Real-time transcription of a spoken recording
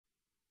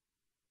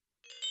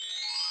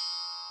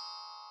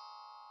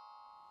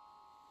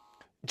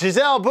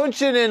Gisele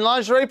Bundchen in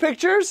lingerie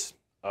pictures?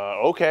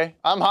 Okay.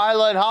 I'm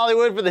Hyla in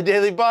Hollywood for the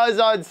Daily Buzz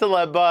on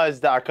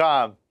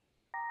CELEBUZZ.com.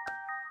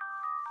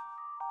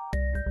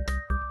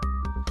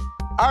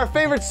 Our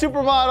favorite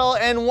supermodel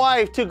and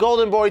wife to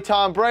Golden Boy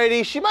Tom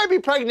Brady. She might be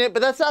pregnant, but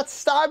that's not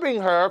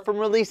stopping her from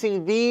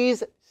releasing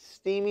these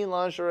steamy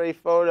lingerie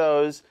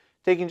photos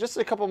taken just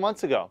a couple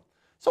months ago.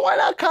 So why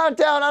not count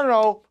down, I don't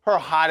know, her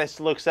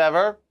hottest looks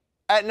ever?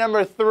 At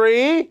number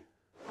 3,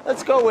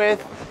 let's go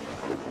with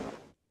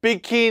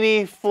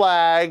Bikini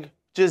Flag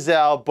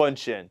Gisele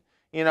Bundchen.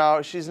 You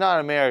know, she's not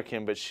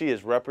American, but she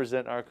is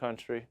representing our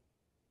country.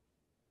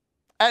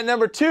 At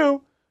number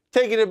 2,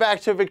 taking it back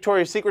to a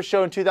Victoria's Secret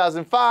show in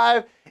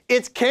 2005,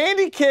 it's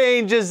Candy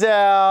Cane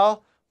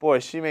Gisele. Boy,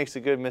 she makes a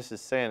good Mrs.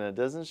 Santa,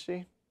 doesn't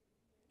she?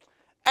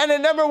 And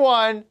at number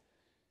 1,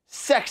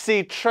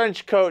 sexy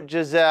trench coat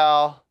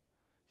Gisele.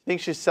 You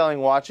think she's selling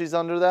watches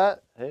under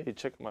that? Hey,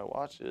 check my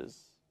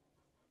watches.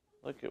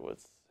 Look at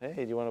what's... Hey,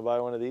 do you want to buy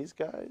one of these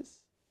guys?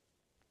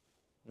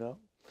 No?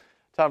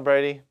 Tom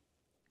Brady,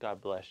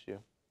 God bless you.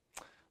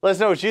 Let us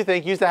know what you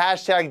think. Use the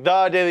hashtag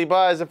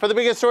 #TheDailyBuzz. And for the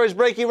biggest stories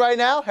breaking right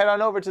now, head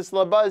on over to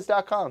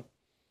CELEBUZZ.com.